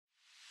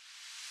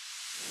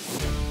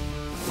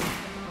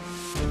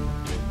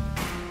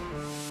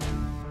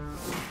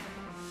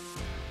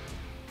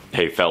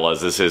Hey fellas,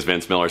 this is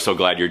Vince Miller. So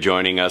glad you're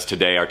joining us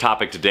today. Our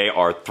topic today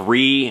are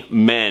 3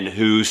 men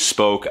who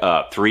spoke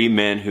up. 3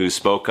 men who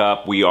spoke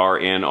up. We are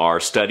in our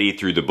study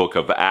through the book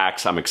of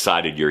Acts. I'm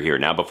excited you're here.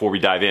 Now, before we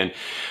dive in,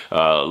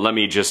 let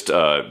me just do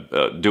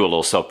a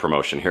little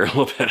self-promotion here a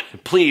little bit.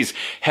 Please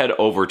head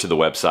over to the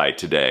website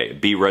today,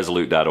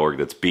 beresolute.org.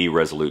 That's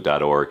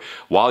beresolute.org.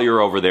 While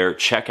you're over there,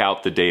 check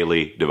out the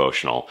daily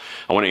devotional.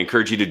 I want to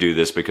encourage you to do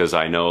this because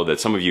I know that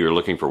some of you are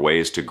looking for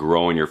ways to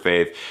grow in your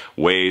faith,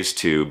 ways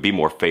to be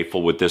more faithful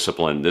with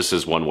discipline. This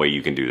is one way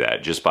you can do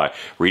that, just by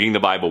reading the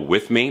Bible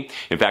with me.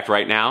 In fact,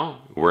 right now,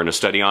 we're in a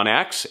study on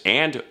Acts,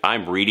 and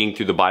I'm reading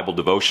through the Bible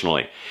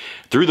devotionally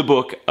through the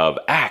book of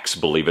Acts,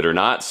 believe it or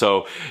not.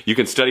 So you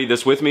can study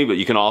this with me, but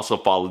you can also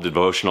follow the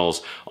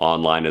devotionals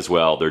online as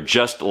well. They're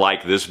just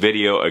like this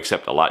video,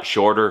 except a lot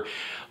shorter,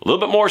 a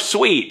little bit more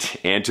sweet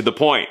and to the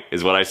point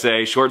is what I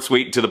say. Short,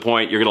 sweet, to the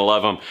point. You're going to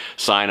love them.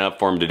 Sign up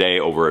for them today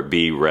over at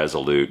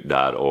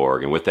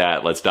beresolute.org. And with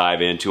that, let's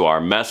dive into our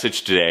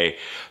message today.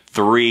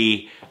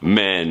 3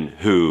 men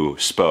who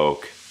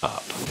spoke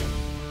up.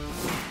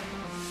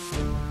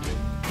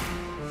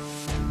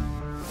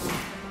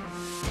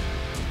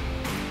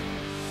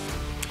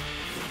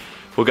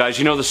 Well, guys,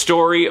 you know, the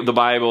story of the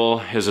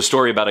Bible is a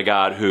story about a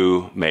God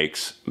who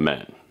makes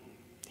men.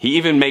 He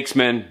even makes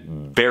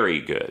men very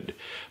good.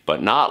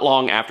 But not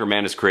long after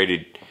man is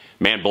created,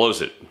 man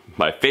blows it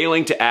by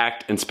failing to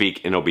act and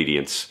speak in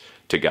obedience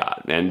to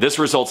God. And this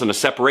results in a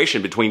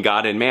separation between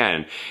God and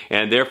man.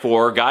 And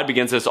therefore, God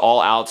begins this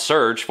all-out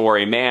search for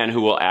a man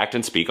who will act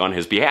and speak on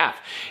his behalf.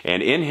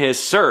 And in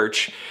his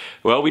search,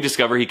 well, we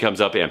discover he comes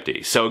up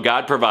empty. So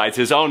God provides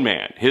his own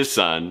man, his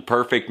son,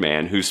 perfect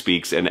man, who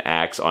speaks and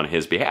acts on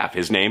his behalf.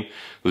 His name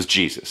was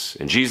Jesus.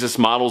 And Jesus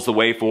models the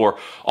way for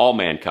all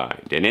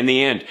mankind. And in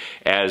the end,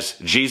 as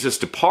Jesus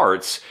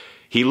departs,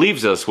 he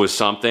leaves us with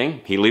something.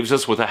 He leaves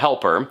us with a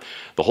helper,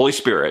 the Holy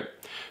Spirit,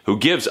 who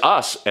gives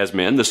us as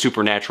men the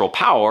supernatural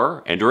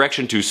power and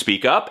direction to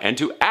speak up and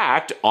to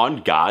act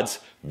on God's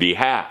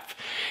behalf.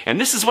 And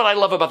this is what I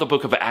love about the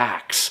book of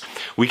Acts.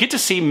 We get to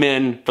see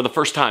men for the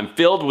first time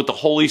filled with the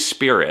Holy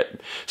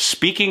Spirit,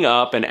 speaking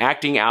up and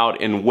acting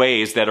out in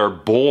ways that are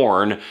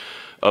born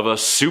of a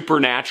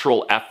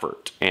supernatural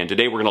effort. And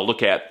today we're going to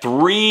look at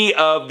 3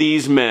 of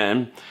these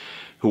men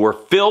who are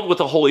filled with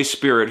the Holy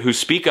Spirit, who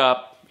speak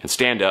up and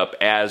stand up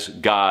as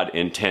God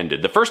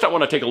intended. The first I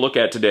want to take a look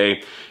at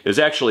today is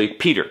actually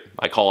Peter.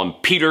 I call him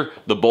Peter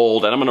the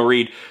Bold, and I'm going to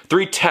read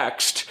 3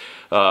 texts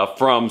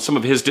from some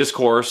of his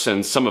discourse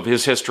and some of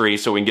his history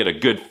so we can get a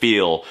good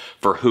feel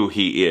for who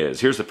he is.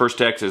 Here's the first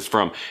text. It's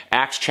from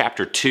Acts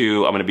chapter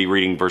 2. I'm going to be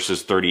reading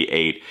verses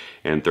 38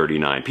 and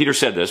 39. Peter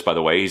said this, by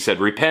the way. He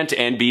said, "Repent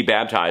and be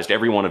baptized,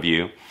 every one of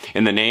you,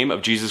 in the name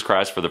of Jesus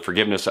Christ for the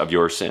forgiveness of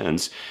your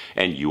sins,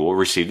 and you will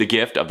receive the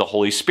gift of the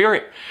Holy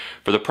Spirit.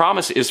 For the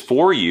promise is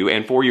for you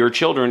and for your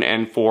children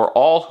and for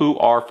all who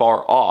are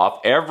far off,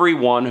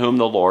 everyone whom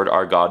the Lord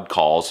our God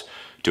calls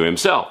to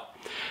himself."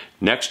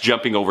 Next,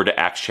 jumping over to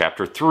Acts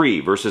chapter 3,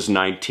 verses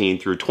 19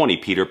 through 20,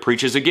 Peter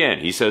preaches again.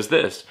 He says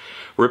this,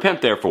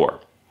 "Repent therefore,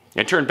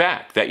 and turn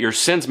back, that your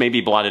sins may be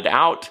blotted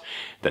out,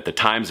 that the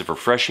times of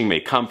refreshing may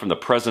come from the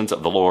presence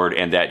of the Lord,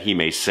 and that he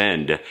may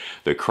send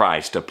the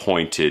Christ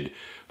appointed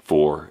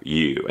for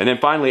you." And then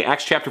finally,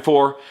 Acts chapter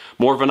 4,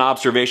 more of an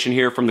observation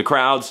here from the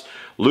crowds.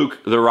 Luke,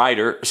 the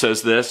writer,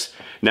 says this,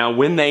 "Now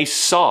when they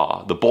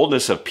saw the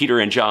boldness of Peter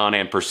and John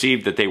and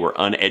perceived that they were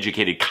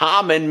uneducated,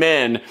 common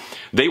men,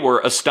 they were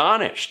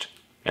astonished.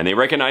 And they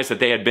recognized that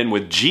they had been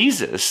with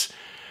Jesus,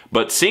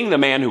 but seeing the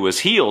man who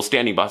was healed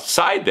standing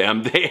beside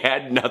them, they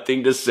had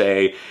nothing to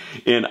say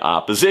in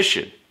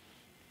opposition."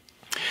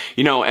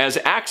 You know, as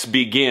Acts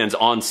begins,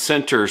 on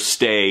center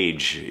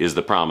stage is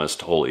the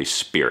promised Holy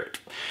Spirit.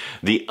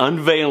 The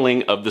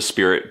unveiling of the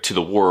Spirit to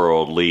the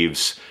world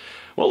leaves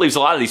a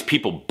lot of these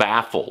people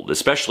baffled,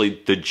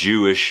 especially the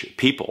Jewish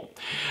people.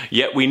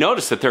 Yet we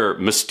notice that they're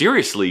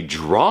mysteriously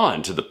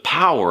drawn to the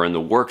power and the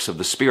works of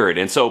the Spirit.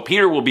 And so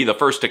Peter will be the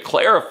first to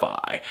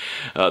clarify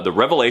the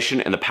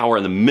revelation and the power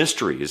and the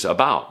mysteries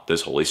about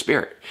this Holy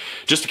Spirit.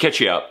 Just to catch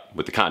you up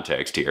with the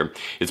context here,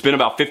 it's been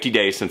about 50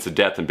 days since the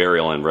death and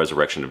burial and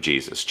resurrection of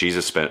Jesus.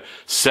 Jesus spent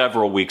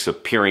several weeks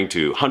appearing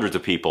to hundreds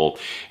of people,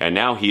 and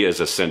now he has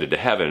ascended to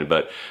heaven.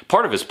 But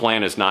part of his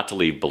plan is not to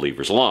leave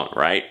believers alone,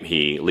 right?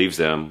 He leaves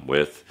them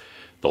with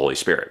the Holy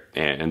Spirit.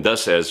 And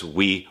thus, as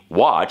we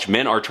watch,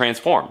 men are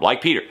transformed,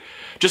 like Peter.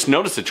 Just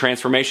notice the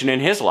transformation in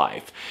his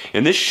life.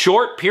 In this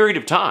short period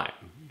of time,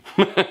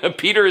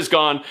 Peter has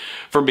gone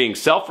from being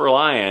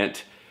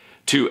self-reliant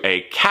to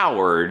a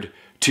coward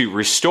to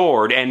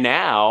restored and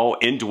now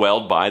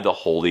indwelled by the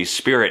Holy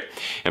Spirit.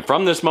 And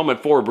from this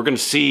moment forward, we're going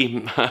to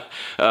see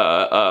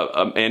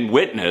and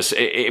witness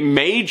a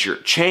major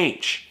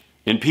change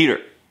in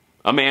Peter.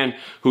 A man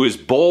who is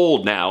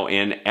bold now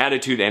in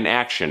attitude and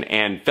action.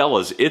 And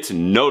fellas, it's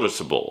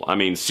noticeable. I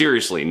mean,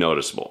 seriously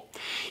noticeable.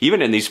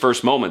 Even in these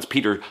first moments,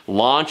 Peter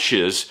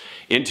launches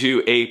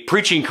into a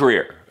preaching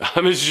career.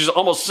 I mean, it's just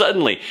almost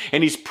suddenly.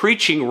 And he's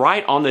preaching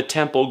right on the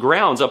temple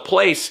grounds, a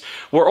place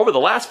where over the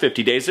last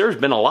 50 days, there's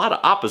been a lot of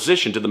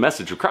opposition to the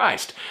message of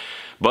Christ.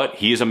 but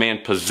he is a man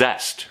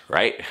possessed,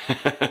 right?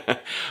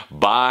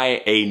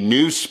 by a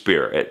new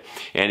spirit,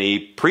 and he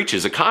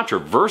preaches a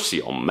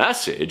controversial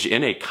message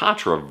in a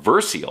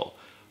controversial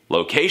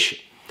location,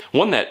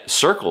 one that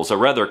circles a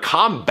rather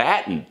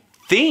combatant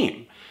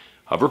theme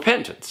of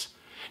repentance.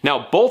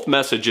 Now, both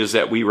messages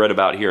that we read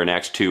about here in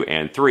Acts 2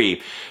 and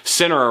 3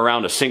 center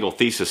around a single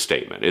thesis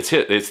statement. It's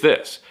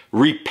this: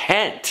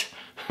 repent.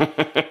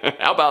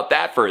 How about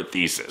that for a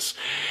thesis?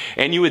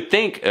 And you would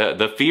think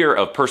the fear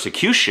of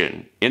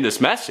persecution in this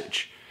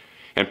message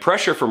and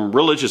pressure from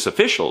religious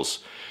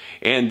officials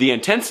and the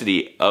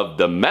intensity of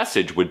the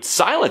message would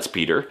silence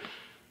Peter,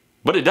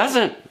 but it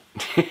doesn't.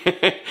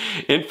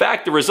 In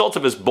fact, the results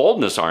of his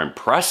boldness are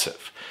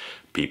impressive.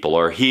 People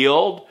are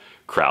healed.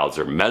 Crowds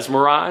are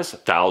mesmerized,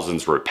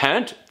 thousands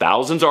repent,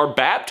 thousands are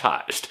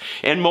baptized,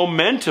 and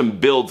momentum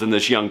builds in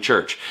this young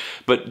church.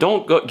 But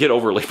don't get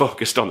overly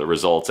focused on the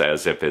results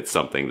as if it's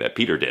something that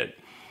Peter did.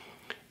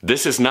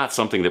 This is not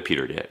something that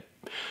Peter did.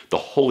 The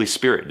Holy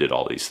Spirit did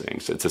all these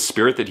things. It's a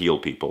spirit that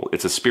healed people.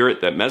 It's a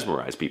spirit that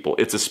mesmerized people.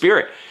 It's a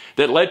spirit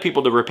that led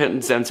people to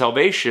repentance and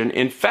salvation.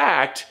 In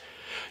fact,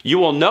 you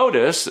will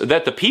notice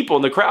that the people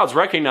in the crowds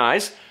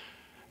recognize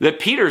that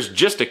Peter's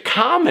just a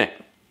common,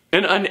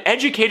 an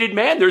uneducated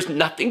man. There's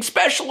nothing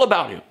special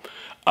about him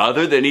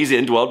other than he's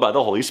indwelled by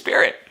the Holy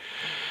Spirit.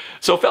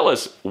 So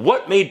fellas,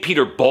 what made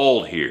Peter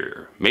bold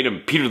here? Made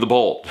him Peter the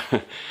Bold?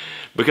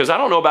 Because I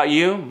don't know about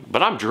you,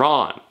 but I'm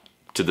drawn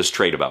to this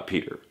trait about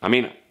Peter. I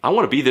mean, I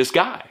want to be this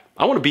guy.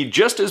 I want to be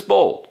just as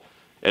bold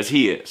as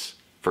he is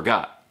for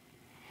God.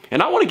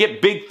 And I want to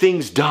get big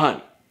things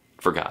done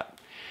for God.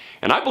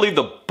 And I believe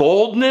the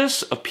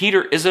boldness of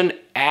Peter is an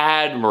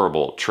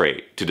admirable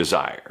trait to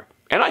desire.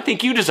 And I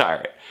think you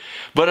desire it.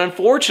 But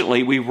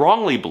unfortunately, we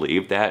wrongly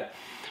believe that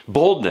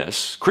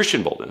boldness,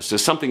 Christian boldness,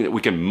 is something that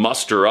we can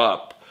muster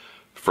up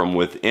from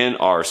within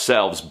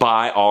ourselves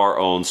by our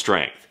own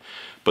strength.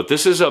 But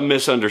this is a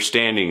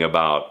misunderstanding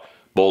about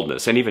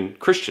boldness and even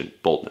Christian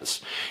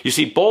boldness. You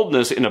see,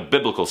 boldness in a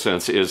biblical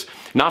sense is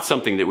not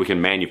something that we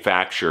can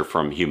manufacture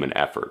from human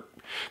effort.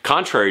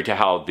 Contrary to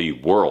how the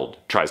world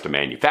tries to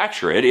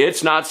manufacture it,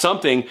 it's not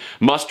something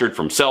mustered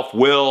from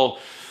self-will,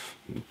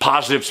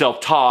 positive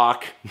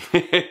self-talk.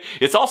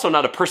 It's also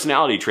not a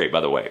personality trait,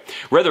 by the way.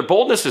 Rather,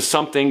 boldness is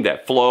something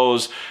that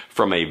flows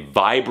from a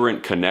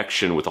vibrant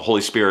connection with the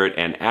Holy Spirit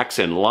and acts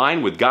in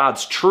line with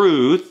God's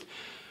truth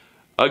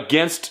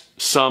against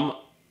some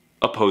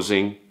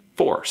opposing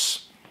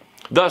force.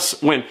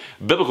 Thus, when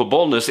biblical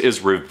boldness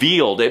is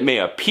revealed, it may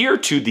appear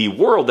to the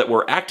world that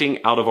we're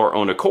acting out of our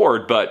own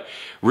accord, but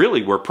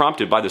really we're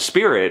prompted by the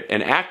Spirit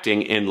and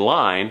acting in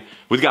line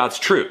with God's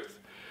truth.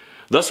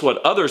 Thus, what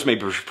others may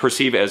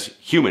perceive as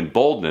human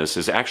boldness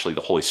is actually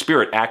the Holy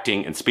Spirit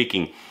acting and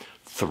speaking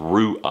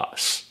through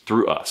us.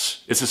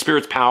 It's the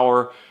Spirit's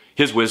power,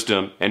 His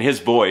wisdom, and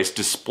His voice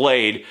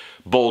displayed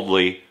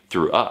boldly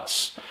through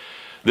us.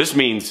 This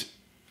means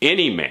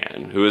any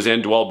man who is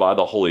indwelled by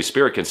the Holy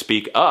Spirit can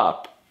speak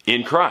up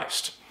in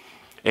Christ.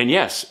 And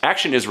yes,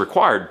 action is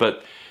required,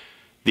 but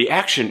the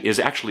action is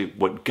actually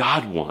what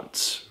God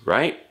wants,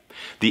 right?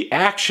 The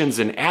actions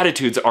and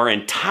attitudes are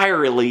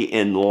entirely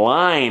in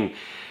line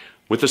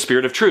with the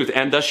Spirit of truth,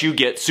 and thus you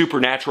get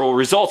supernatural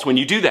results when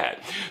you do that.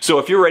 So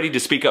if you're ready to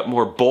speak up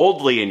more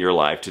boldly in your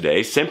life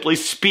today, simply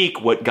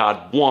speak what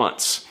God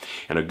wants.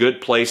 And a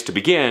good place to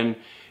begin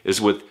is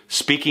with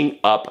speaking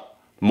up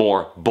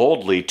more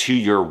boldly to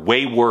your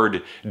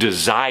wayward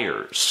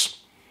desires.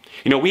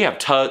 You know, we have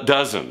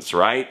dozens,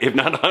 right? If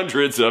not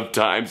hundreds of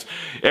times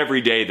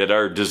every day that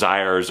our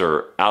desires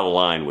are out of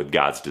line with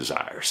God's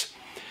desires.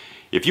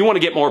 If you want to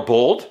get more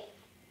bold,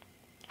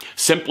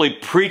 simply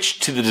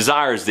preach to the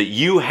desires that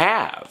you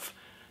have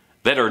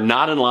that are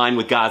not in line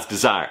with God's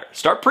desire.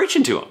 Start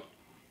preaching to them.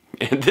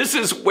 And this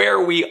is where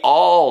we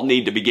all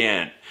need to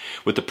begin,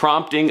 with the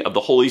prompting of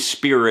the Holy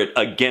Spirit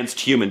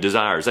against human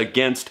desires,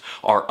 against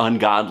our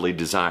ungodly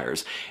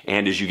desires.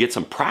 And as you get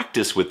some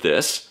practice with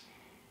this,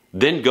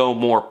 then go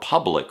more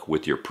public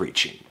with your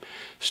preaching.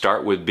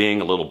 Start with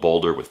being a little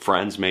bolder with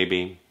friends,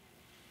 maybe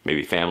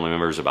family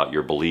members, about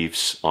your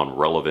beliefs on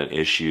relevant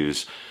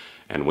issues.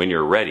 And when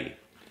you're ready,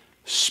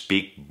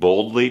 speak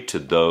boldly to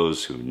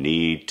those who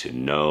need to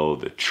know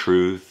the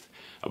truth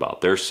about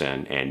their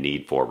sin and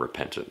need for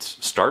repentance.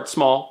 Start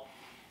small,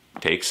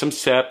 take some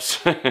steps,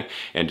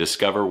 and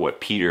discover what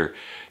Peter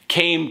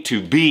came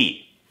to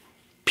be.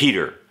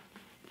 Peter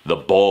the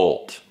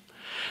Bold.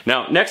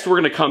 Now, next we're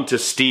going to come to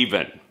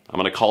Stephen. I'm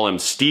going to call him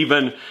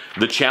Stephen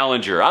the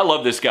Challenger. I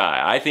love this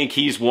guy. I think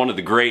he's one of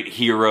the great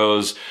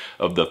heroes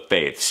of the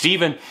faith.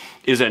 Stephen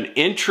is an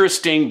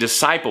interesting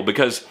disciple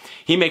because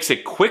he makes a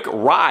quick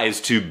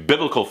rise to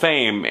biblical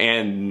fame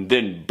and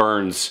then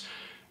burns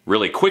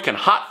really quick and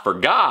hot for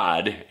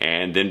God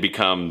and then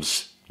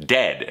becomes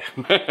dead.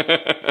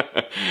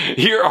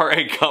 Here are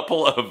a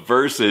couple of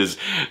verses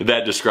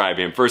that describe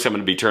him. First, I'm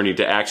going to be turning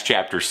to Acts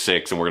chapter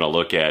 6, and we're going to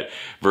look at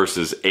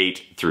verses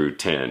 8 through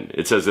 10.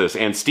 It says this: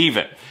 "And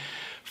Stephen,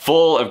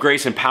 full of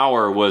grace and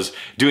power, was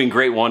doing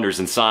great wonders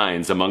and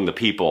signs among the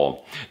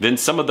people. Then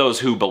some of those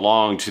who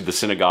belonged to the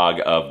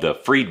synagogue of the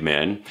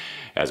freedmen,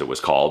 as it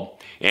was called,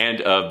 and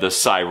of the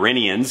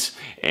Cyrenians,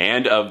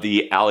 and of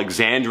the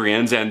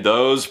Alexandrians, and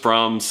those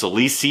from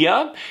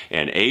Cilicia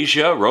and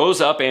Asia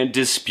rose up and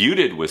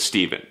disputed with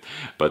Stephen.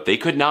 But they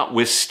could not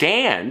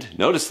withstand,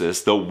 notice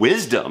this, the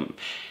wisdom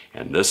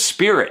and the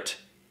spirit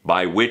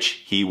by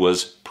which he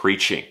was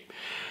preaching.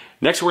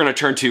 Next, we're going to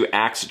turn to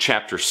Acts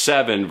chapter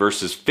 7,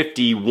 verses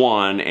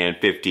 51 and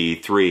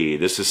 53.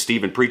 This is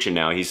Stephen preaching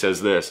now. He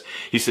says this.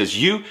 He says,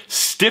 "You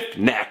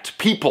stiff-necked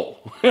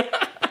people,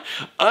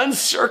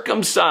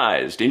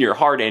 uncircumcised in your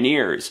heart and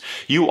ears,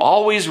 you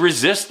always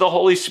resist the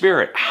Holy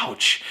Spirit."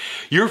 Ouch.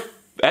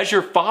 As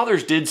your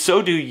fathers did,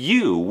 so do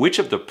you. Which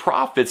of the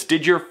prophets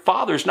did your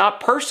fathers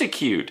not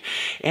persecute?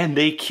 And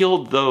they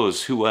killed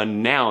those who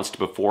announced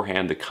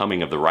beforehand the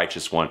coming of the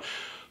righteous one,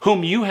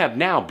 whom you have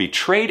now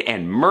betrayed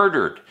and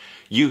murdered.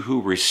 You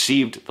who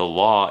received the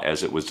law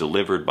as it was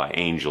delivered by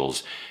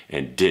angels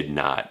and did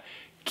not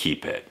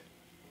keep it.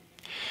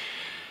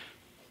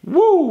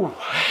 Woo!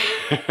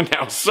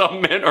 Now,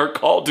 some men are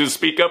called to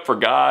speak up for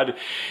God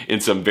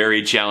in some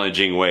very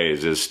challenging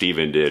ways, as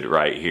Stephen did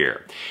right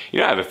here. You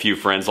know, I have a few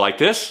friends like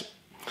this.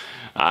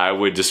 I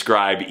would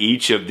describe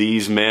each of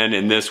these men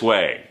in this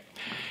way: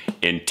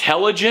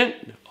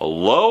 intelligent,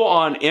 low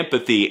on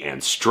empathy,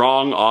 and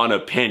strong on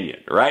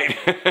opinion, right?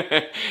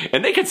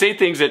 And they can say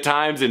things at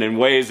times and in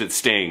ways that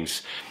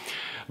stings.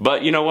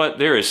 But you know what?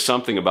 There is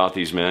something about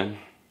these men.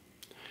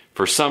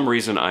 For some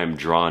reason, I'm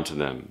drawn to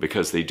them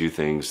because they do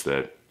things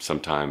that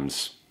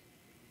sometimes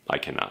I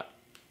cannot.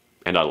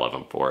 And I love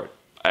them for it.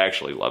 I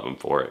actually love them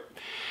for it.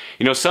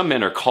 You know, some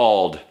men are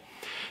called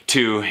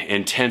to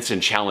intense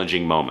and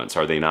challenging moments,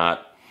 are they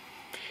not?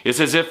 It's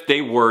as if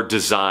they were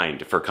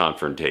designed for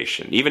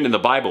confrontation. Even in the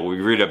Bible, we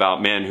read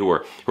about men who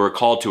were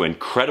called to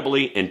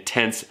incredibly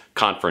intense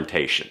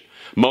confrontation.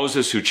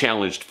 Moses, who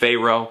challenged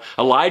Pharaoh.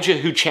 Elijah,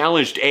 who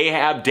challenged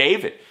Ahab.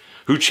 David,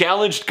 who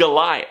challenged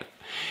Goliath.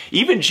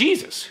 Even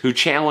Jesus, who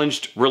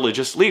challenged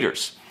religious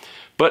leaders.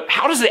 But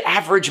how does the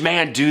average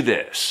man do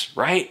this,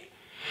 right?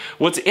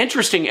 What's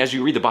interesting as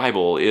you read the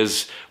Bible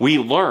is we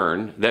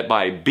learn that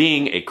by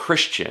being a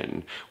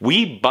Christian,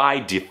 we by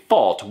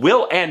default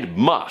will and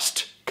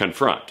must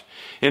confront.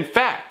 In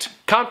fact,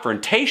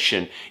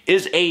 confrontation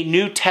is a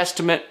New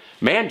Testament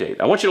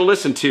mandate. I want you to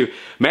listen to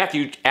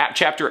Matthew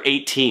chapter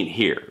 18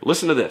 here.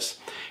 Listen to this.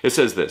 It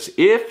says this: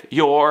 "If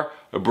your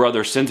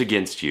brother sins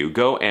against you,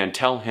 go and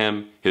tell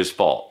him his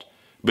fault,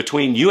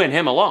 between you and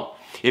him alone.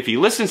 If he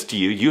listens to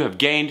you, you have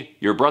gained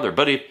your brother.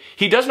 But if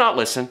he does not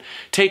listen,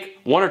 take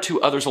one or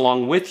two others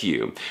along with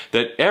you,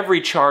 that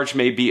every charge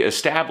may be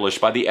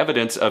established by the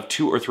evidence of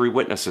 2 or 3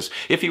 witnesses.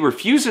 If he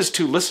refuses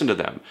to listen to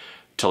them,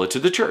 tell it to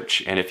the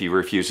church. And if he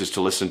refuses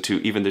to listen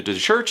to even the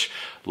church,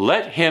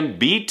 let him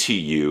be to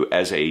you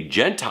as a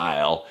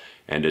Gentile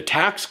and a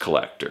tax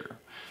collector."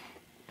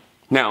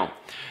 Now,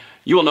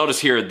 you will notice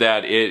here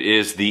that it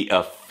is the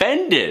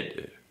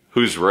offended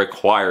who's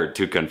required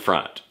to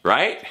confront,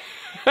 right?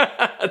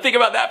 Think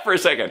about that for a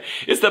second.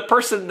 It's the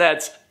person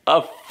that's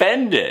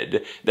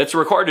offended that's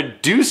required to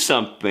do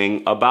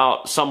something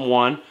about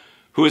someone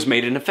who has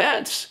made an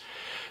offense.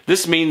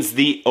 This means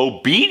the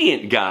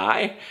obedient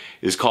guy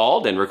is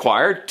called and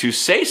required to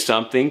say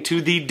something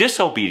to the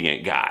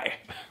disobedient guy,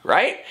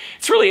 right?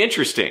 It's really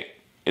interesting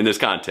in this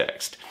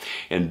context.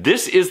 And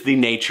this is the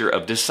nature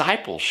of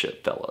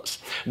discipleship, fellas,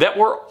 that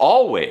we're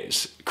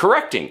always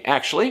correcting,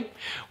 actually.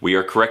 We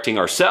are correcting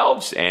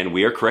ourselves and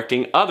we are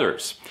correcting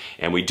others.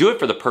 And we do it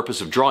for the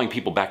purpose of drawing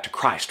people back to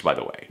Christ, by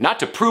the way. Not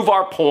to prove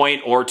our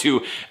point or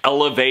to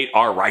elevate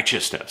our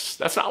righteousness.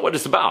 That's not what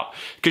it's about.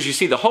 Because you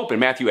see, the hope in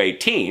Matthew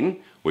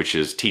 18, which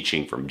is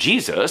teaching from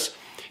Jesus,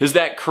 is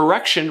that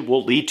correction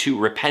will lead to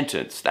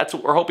repentance. That's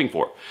what we're hoping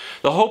for.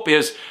 The hope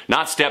is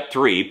not step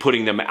 3,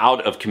 putting them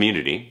out of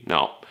community.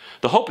 No.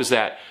 The hope is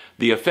that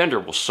the offender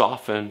will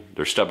soften,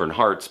 their stubborn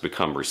hearts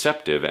become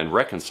receptive, and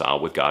reconcile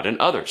with God and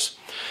others.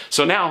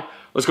 So now,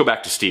 let's go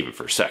back to Stephen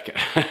for a second.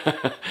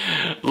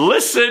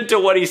 Listen to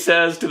what he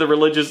says to the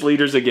religious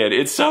leaders again.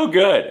 It's so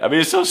good. I mean,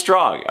 it's so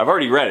strong. I've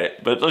already read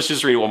it, but let's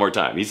just read it one more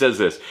time. He says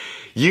this: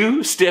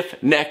 "You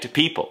stiff-necked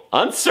people,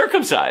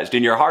 uncircumcised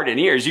in your heart and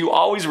ears, you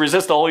always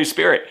resist the Holy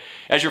Spirit,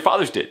 as your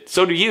fathers did.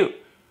 So do you.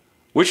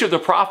 Which of the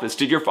prophets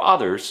did your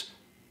fathers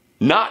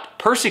not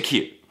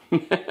persecute?"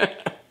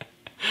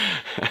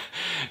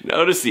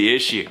 Notice the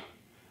issue.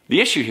 The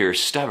issue here is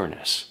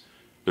stubbornness.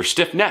 They're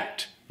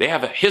stiff-necked. They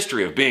have a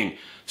history of being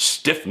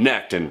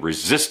stiff-necked and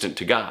resistant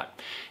to God.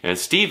 And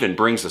Stephen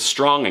brings a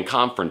strong and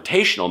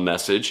confrontational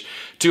message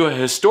to a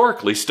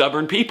historically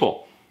stubborn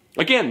people.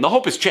 Again, the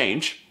hope is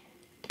change,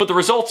 but the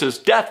result is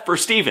death for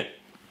Stephen.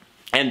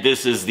 And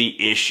this is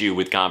the issue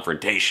with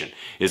confrontation,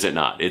 is it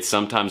not? It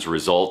sometimes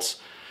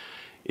results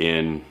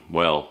in,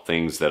 well,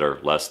 things that are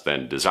less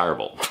than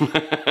desirable.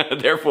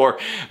 Therefore,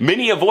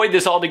 many avoid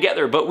this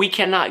altogether, but we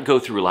cannot go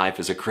through life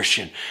as a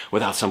Christian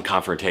without some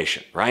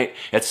confrontation, right?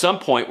 At some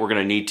point, we're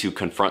going to need to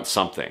confront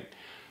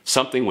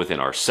something within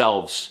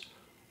ourselves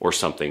or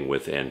something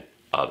within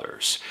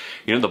others.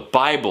 You know, the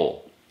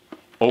Bible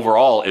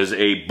overall is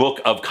a book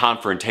of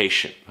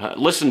confrontation.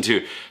 Listen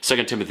to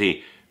 2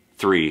 Timothy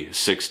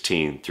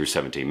 3:16 through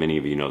 17. Many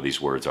of you know these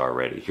words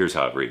already. Here's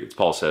how it reads.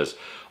 Paul says,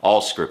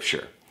 all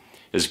scripture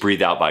is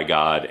breathed out by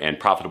God and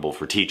profitable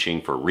for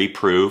teaching, for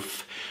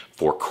reproof,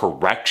 for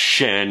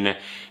correction,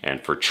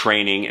 and for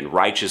training in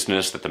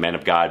righteousness, that the man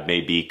of God may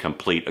be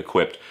complete,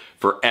 equipped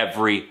for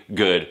every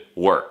good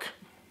work.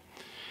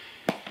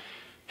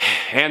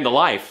 And the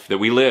life that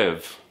we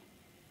live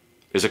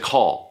is a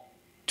call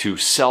to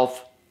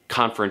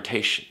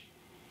self-confrontation.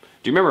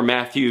 Do you remember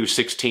Matthew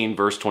 16,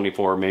 verse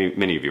 24?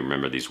 Many of you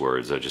remember these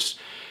words.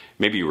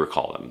 Maybe you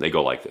recall them. They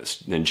go like this.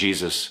 Then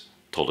Jesus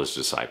told his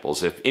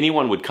disciples, if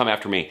anyone would come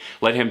after me,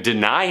 let him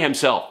deny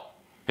himself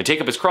and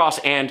take up his cross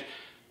and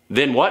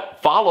then what?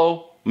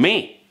 Follow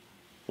me.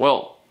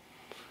 Well,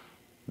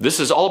 this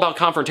is all about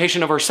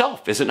confrontation of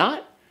ourselves, is it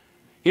not?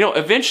 You know,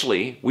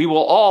 eventually we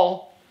will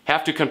all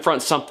have to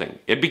confront something.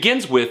 It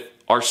begins with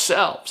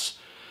ourselves.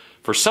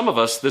 For some of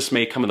us, this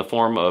may come in the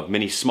form of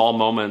many small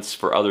moments.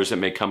 For others, it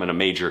may come in a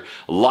major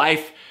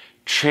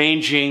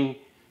life-changing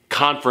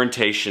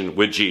confrontation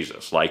with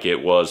Jesus, like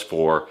it was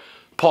for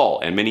Paul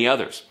and many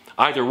others.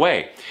 Either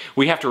way,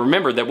 we have to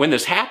remember that when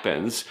this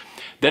happens,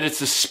 that it's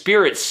the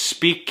Spirit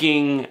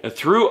speaking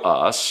through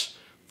us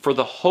for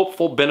the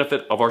hopeful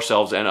benefit of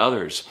ourselves and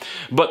others.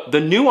 But the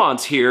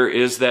nuance here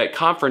is that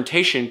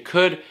confrontation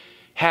could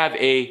have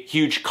a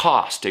huge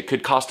cost. It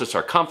could cost us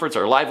our comforts,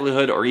 our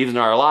livelihood, or even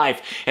our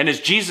life. And as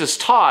Jesus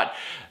taught,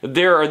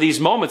 there are these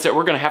moments that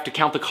we're going to have to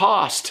count the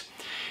cost.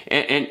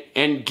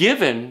 And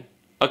given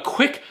a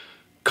quick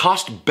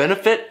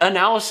cost-benefit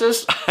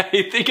analysis,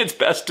 I think it's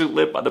best to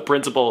live by the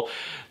principle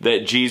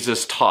that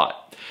Jesus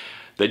taught.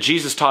 That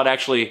Jesus taught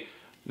actually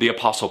the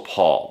Apostle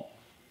Paul.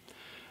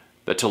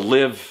 That to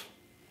live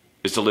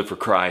is to live for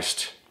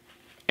Christ,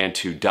 and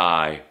to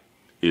die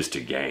is to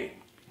gain.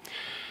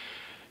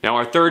 Now,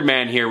 our third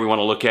man here we want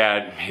to look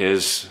at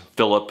is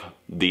Philip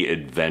the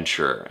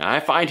adventurer. And I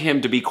find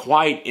him to be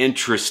quite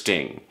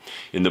interesting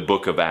in the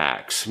book of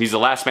Acts. He's the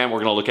last man we're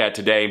going to look at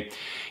today.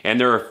 And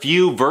there are a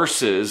few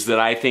verses that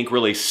I think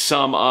really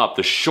sum up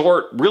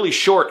the really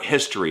short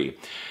history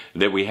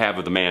that we have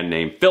of the man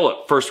named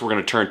Philip. First, we're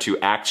going to turn to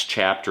Acts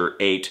chapter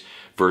 8,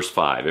 verse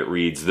 5. It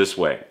reads this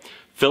way.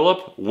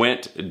 Philip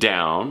went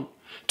down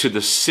to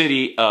the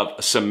city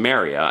of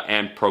Samaria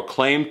and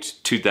proclaimed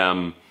to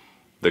them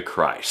the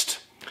Christ.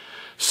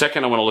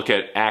 Second, I want to look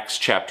at Acts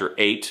chapter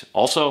 8,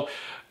 also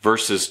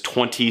verses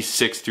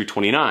 26 through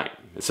 29.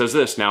 It says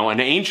this, now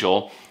an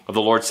angel of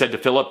the Lord said to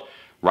Philip,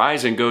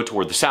 rise and go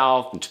toward the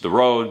south and to the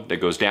road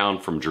that goes down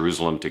from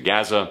Jerusalem to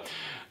Gaza.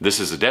 This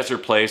is a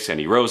desert place. And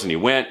he rose and he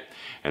went.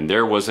 And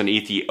there was an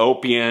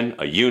Ethiopian,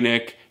 a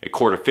eunuch, a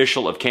court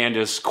official of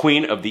Candace,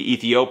 queen of the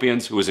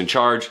Ethiopians, who was in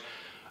charge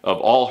of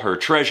all her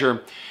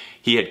treasure.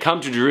 He had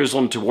come to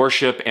Jerusalem to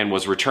worship and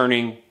was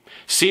returning.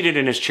 Seated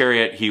in his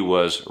chariot, he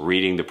was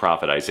reading the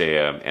prophet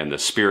Isaiah, and the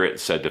Spirit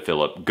said to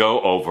Philip, go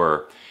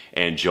over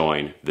and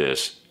join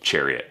this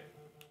chariot.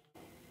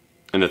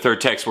 And the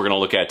third text we're going to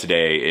look at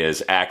today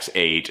is Acts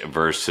 8,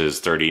 verses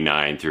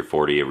 39 through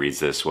 40. It reads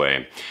this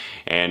way.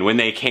 And when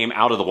they came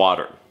out of the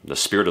water, the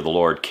Spirit of the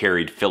Lord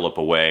carried Philip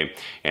away,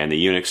 and the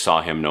eunuch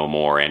saw him no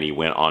more, and he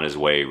went on his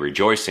way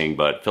rejoicing.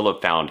 But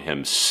Philip found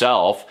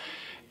himself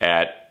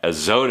at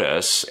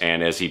Azotus,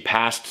 and as he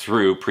passed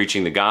through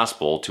preaching the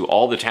gospel to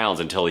all the towns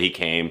until he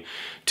came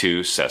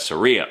to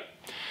Caesarea.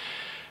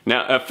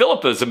 Now,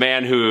 Philip is a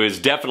man who is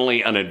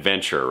definitely an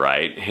adventurer,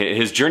 right?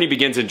 His journey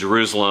begins in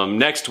Jerusalem.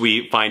 Next,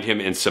 we find him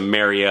in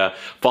Samaria.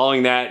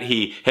 Following that,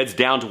 he heads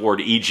down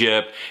toward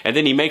Egypt, and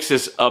then he makes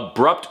this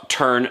abrupt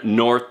turn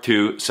north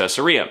to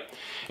Caesarea.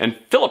 And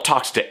Philip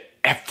talks to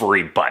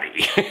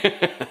everybody.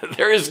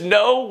 There is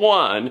no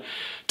one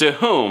to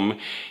whom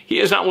he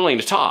is not willing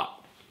to talk.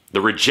 The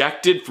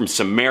rejected from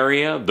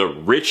Samaria, the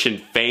rich and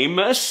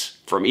famous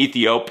from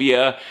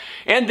Ethiopia,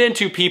 and then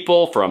to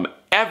people from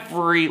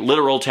every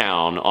literal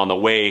town on the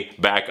way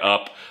back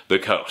up the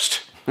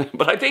coast.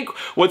 But I think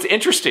what's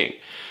interesting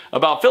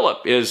about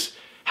Philip is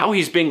how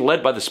he's being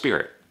led by the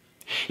Spirit.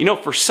 You know,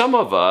 for some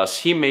of us,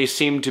 he may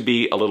seem to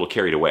be a little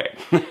carried away,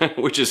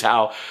 which is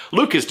how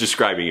Luke is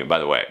describing it, by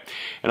the way.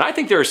 And I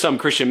think there are some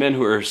Christian men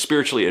who are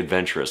spiritually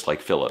adventurous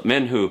like Philip,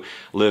 men who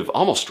live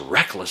almost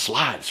reckless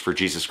lives for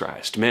Jesus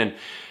Christ, men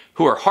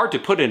who are hard to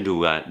put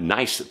into a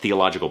nice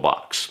theological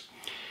box.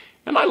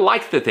 And I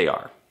like that they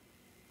are.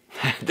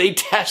 They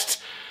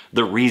test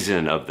the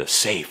reason of the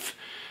safe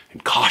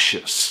and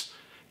cautious,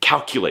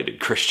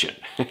 calculated Christian.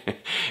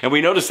 And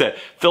we notice that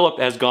Philip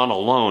has gone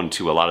alone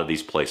to a lot of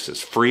these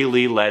places,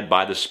 freely led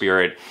by the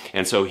Spirit,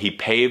 and so he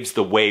paves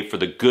the way for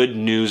the good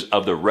news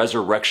of the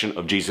resurrection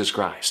of Jesus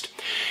Christ.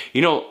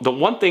 You know, the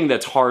one thing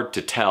that's hard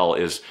to tell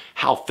is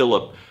how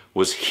Philip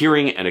was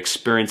hearing and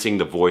experiencing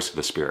the voice of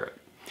the Spirit.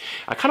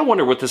 I kind of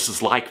wonder what this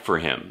is like for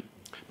him.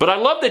 But I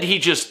love that he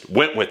just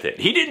went with it.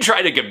 He didn't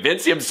try to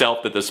convince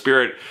himself that the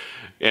Spirit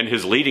and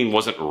his leading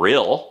wasn't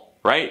real,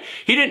 right?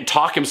 He didn't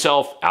talk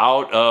himself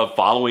out of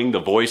following the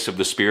voice of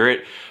the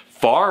Spirit.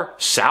 far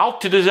south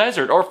to the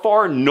desert or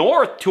far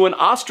north to an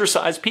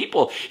ostracized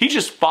people. He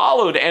just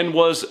followed and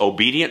was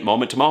obedient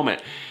moment to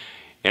moment.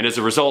 And as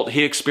a result,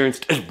 he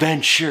experienced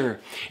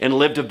adventure and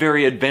lived a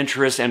very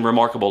adventurous and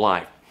remarkable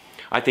life.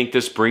 I think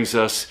this brings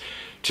us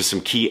to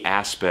some key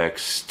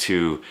aspects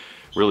to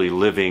really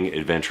living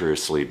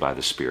adventurously by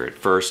the Spirit.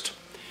 First,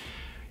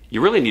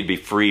 you really need to be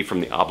free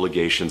from the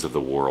obligations of the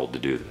world to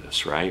do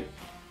this, right?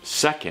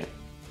 Second,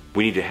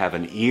 we need to have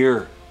an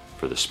ear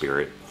for the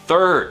Spirit.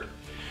 Third,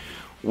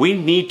 we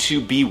need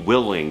to be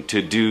willing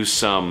to do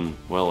some,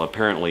 well,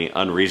 apparently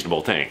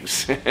unreasonable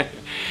things.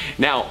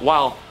 Now,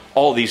 while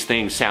all these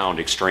things sound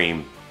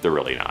extreme, they're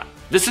really not.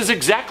 This is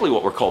exactly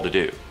what we're called to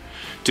do.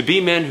 To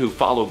be men who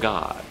follow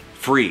God,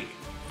 free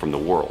from the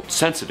world,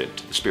 sensitive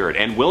to the Spirit,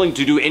 and willing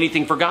to do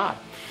anything for God.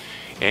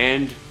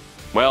 And,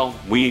 well,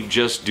 we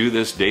just do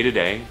this day to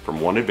day, from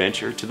one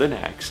adventure to the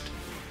next.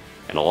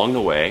 And along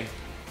the way,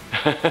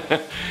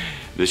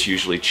 this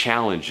usually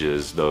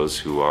challenges those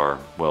who are,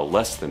 well,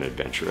 less than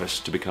adventurous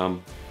to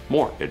become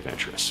more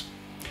adventurous.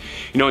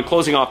 You know, in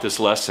closing off this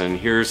lesson,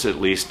 here's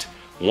at least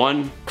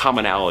one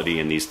commonality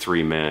in these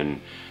three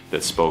men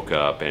that spoke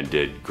up and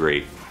did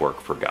great work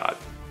for God.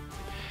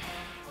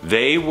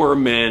 They were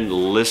men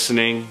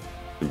listening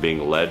and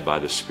being led by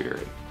the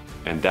Spirit.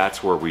 And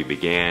that's where we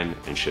began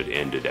and should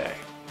end today.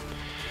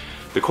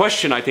 The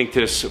question I think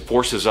this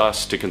forces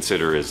us to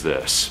consider is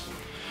this: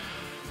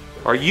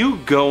 are you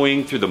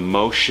going through the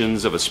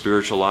motions of a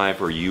spiritual life,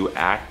 or are you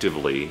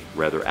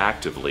rather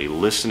actively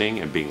listening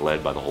and being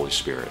led by the Holy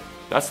Spirit?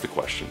 That's the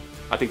question.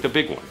 I think the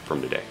big one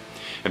from today.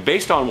 And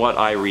based on what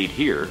I read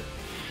here,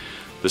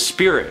 the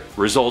Spirit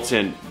results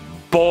in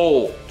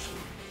bold,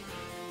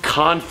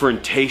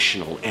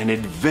 confrontational, and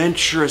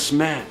adventurous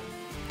men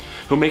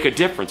who make a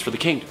difference for the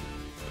kingdom.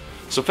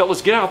 So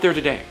fellas, get out there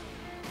today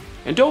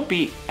and don't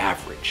be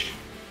average.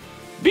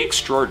 Be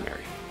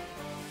extraordinary,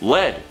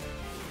 led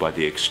by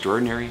the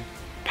extraordinary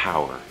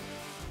power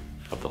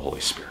of the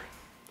Holy Spirit.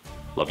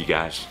 Love you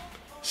guys.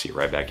 See you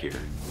right back here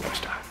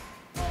next time.